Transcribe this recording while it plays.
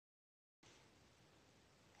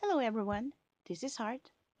everyone, this is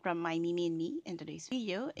Heart from My Mimi and Me, and today's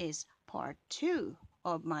video is part 2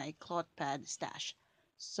 of my cloth pad stash.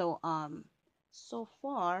 So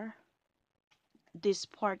far this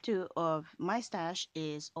part 2 of my stash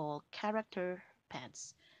is all character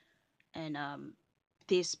pads, and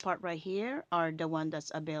this part right here are the one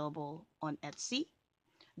that's available on Etsy.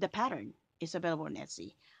 The pattern is available on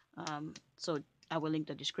Etsy, so I will link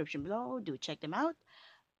the description below. Do check them out.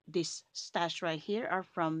 This stash right here are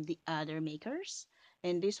from the other makers,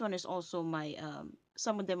 and this one is also my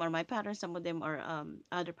some of them are my patterns, some of them are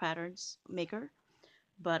other patterns maker,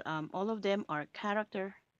 but all of them are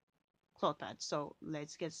character cloth pads. So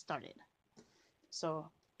let's get started. So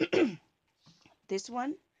this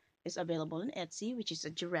one is available on Etsy, which is a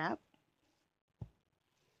giraffe.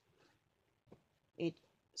 It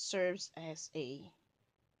serves as a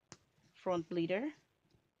front bleeder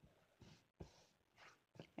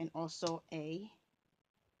and also a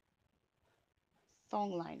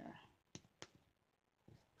thong liner.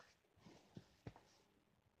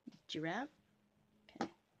 Giraffe.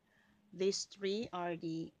 Okay. These three are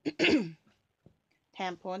the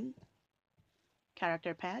tampon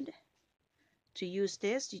character pad. To use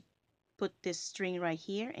this, you put this string right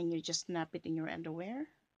here and you just snap it in your underwear.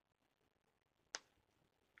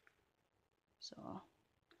 So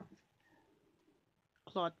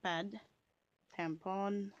cloth pad,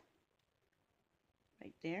 tampon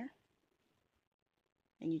right there,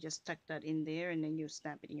 and you just tuck that in there and then you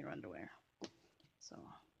snap it in your underwear. So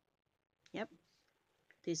yep,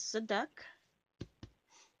 this is a duck.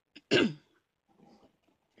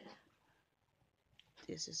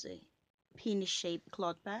 This is a penis shaped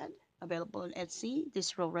cloth pad available on Etsy.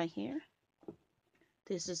 This row right here.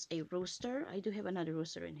 This is a rooster. I do have another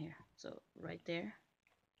rooster in here, so right there,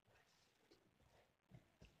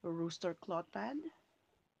 a rooster cloth pad.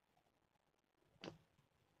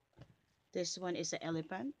 This one is an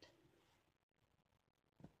elephant.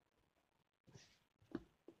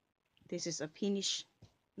 This is a penis,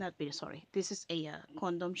 not penis, sorry. This is a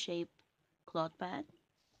condom shaped cloth pad.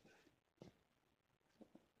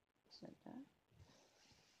 Just like that.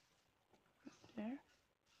 There.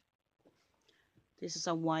 This is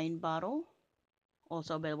a wine bottle,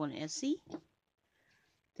 also available on Etsy.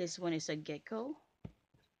 This one is a gecko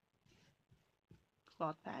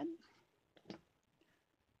cloth pad.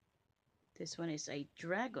 This one is a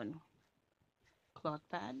dragon cloth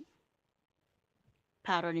pad.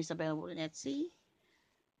 Pattern is available on Etsy.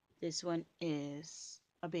 This one is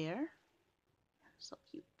a bear. So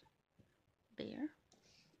cute. Bear.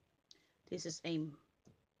 This is a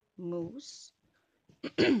moose.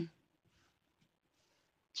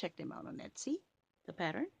 Check them out on Etsy. The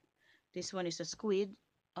pattern. This one is a squid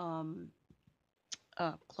cloth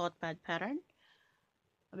pad pattern.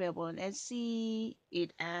 Available on Etsy.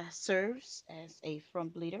 It serves as a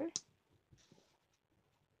front bleeder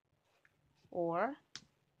or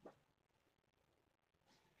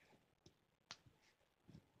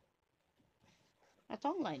a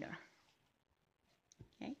tongue liner.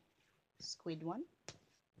 Okay, squid one.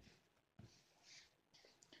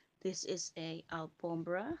 This is a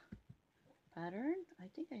Alfombra pattern. I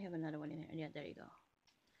think I have another one in here. Yeah, there you go.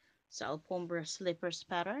 It's Alfombra slippers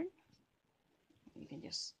pattern. You can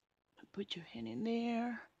just put your hand in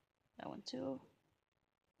there. That one too.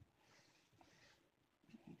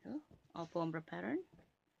 There you go. Alfombra pattern.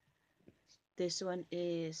 This one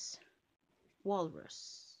is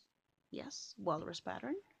walrus. Yes, walrus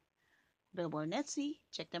pattern. Available on Etsy.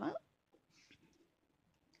 Check them out.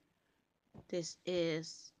 This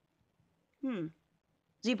is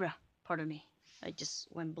zebra. Pardon me. I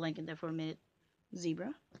just went blank in there for a minute.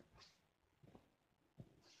 Zebra.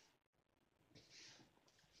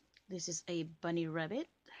 This is a bunny rabbit.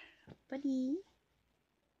 Bunny.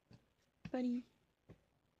 Bunny.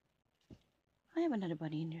 I have another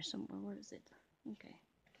bunny in there somewhere. Where is it? Okay.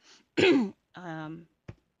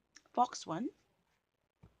 Fox one.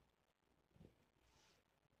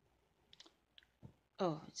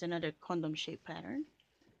 Oh, it's another condom shape pattern.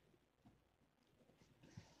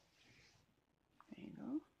 There you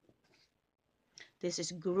go. This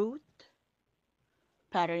is Groot.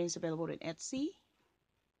 Pattern is available in Etsy.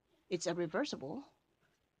 It's a reversible.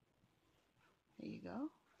 There you go.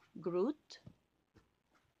 Groot.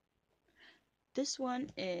 This one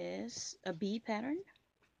is a bee pattern.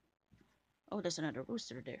 Oh, there's another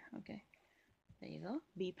rooster there. Okay. There you go.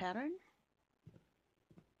 Bee pattern.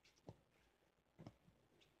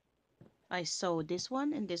 I sewed this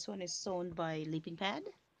one, and this one is sewn by Leaping Pad.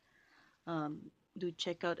 Do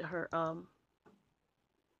check out her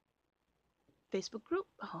Facebook group.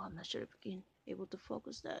 Oh, I'm not sure if I can able to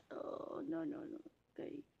focus that. Oh, no.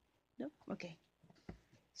 Okay. No? Okay.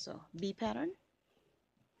 So B pattern.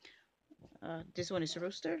 This one is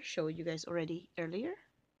rooster. Showed you guys already earlier.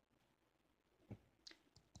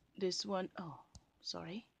 This one, oh,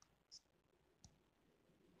 sorry.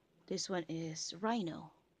 This one is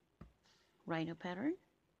rhino. Rhino pattern.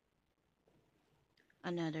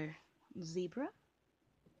 Another zebra.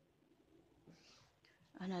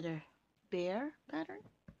 Another bear pattern.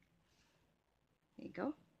 There you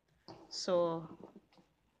go. So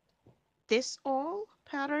this all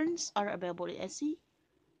patterns are available in Etsy.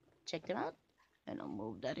 Check them out. And I'll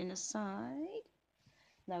move that in aside.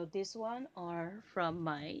 Now this one are from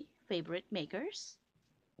my favorite makers.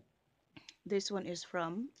 This one is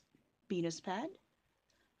from Venus Pad.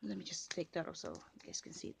 Let me just take that off so you guys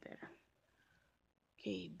can see it better.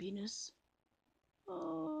 Okay, Venus.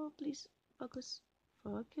 Oh, please focus.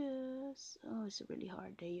 Focus. Oh, it's really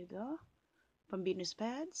hard. There you go. From Venus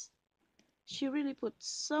Pads. She really put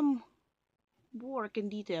some work and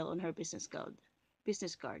detail on her business card.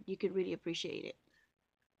 Business card. You can really appreciate it.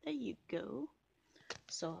 There you go.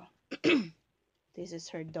 So this is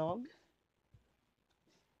her dog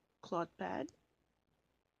cloth pad.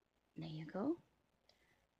 There you go.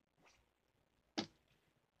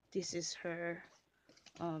 This is her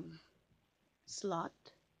slot.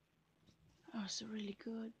 Oh, it's really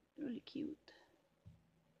good, really cute.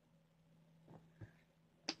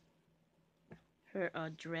 Her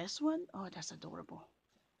dress one. Oh, that's adorable.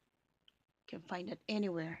 Can find it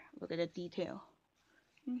anywhere. Look at the detail.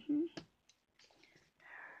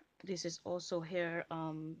 This is also her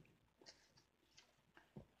uh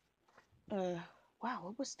wow,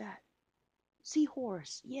 what was that?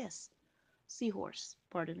 Seahorse. Yes, seahorse.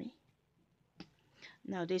 Pardon me.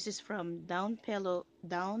 Now this is from Down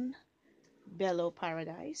Bellow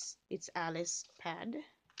Paradise. It's Alice pad.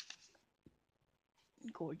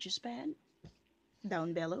 Gorgeous pad.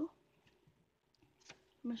 Down Bellow.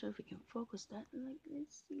 I'm not sure if we can focus that. Like,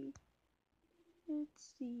 let's see.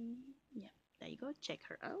 Let's see. Yeah, there you go. Check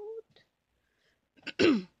her out.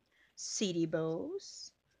 City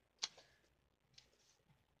Bows.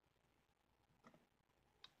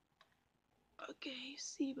 Okay,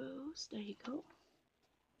 City Bows. There you go.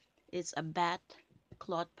 It's a bat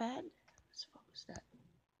cloth pad. Let's focus that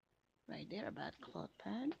right there. A bat cloth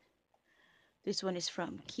pad. This one is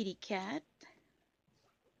from Kitty Cat.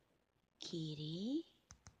 Kitty.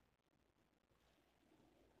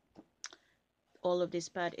 All of this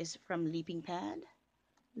pad is from Leaping Pad.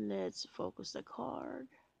 Let's focus the card.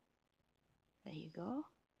 There you go.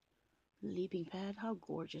 Leaping Pad. How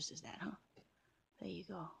gorgeous is that, huh? There you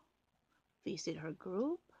go. Visit her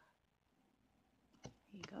group. There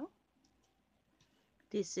you go.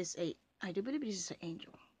 This is I do believe this is an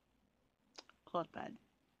angel cloth pad.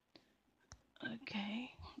 Okay,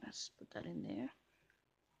 let's put that in there.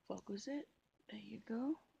 Focus it. There you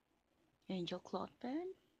go. Angel cloth pad.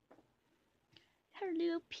 Her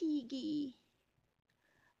little piggy.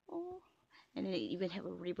 Oh, and then they even have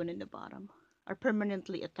a ribbon in the bottom. I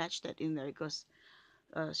permanently attached that in there because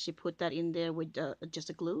she put that in there with just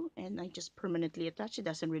a glue, and I just permanently attached it.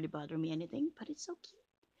 Doesn't really bother me anything, but it's so cute,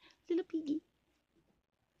 little piggy.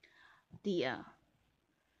 The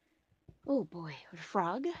oh boy,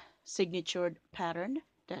 frog signature pattern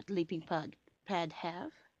that Leaping Pad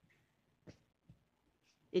have.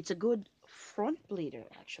 It's a good front bleeder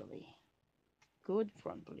actually. Good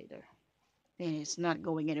front bleeder. And it's not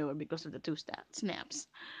going anywhere because of the two snaps.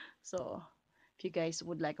 So if you guys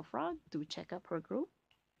would like a frog, do check out her group.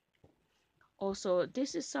 Also,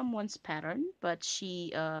 this is someone's pattern, but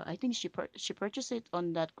she I think she purchased it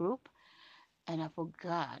on that group, and I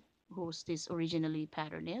forgot who's this originally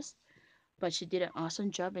pattern is, but she did an awesome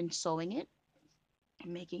job in sewing it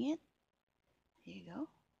and making it. Here you go.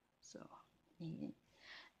 So,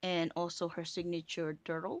 and also her signature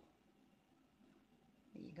turtle.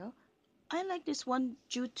 There you go. I like this one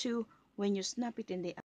due to when you snap it in the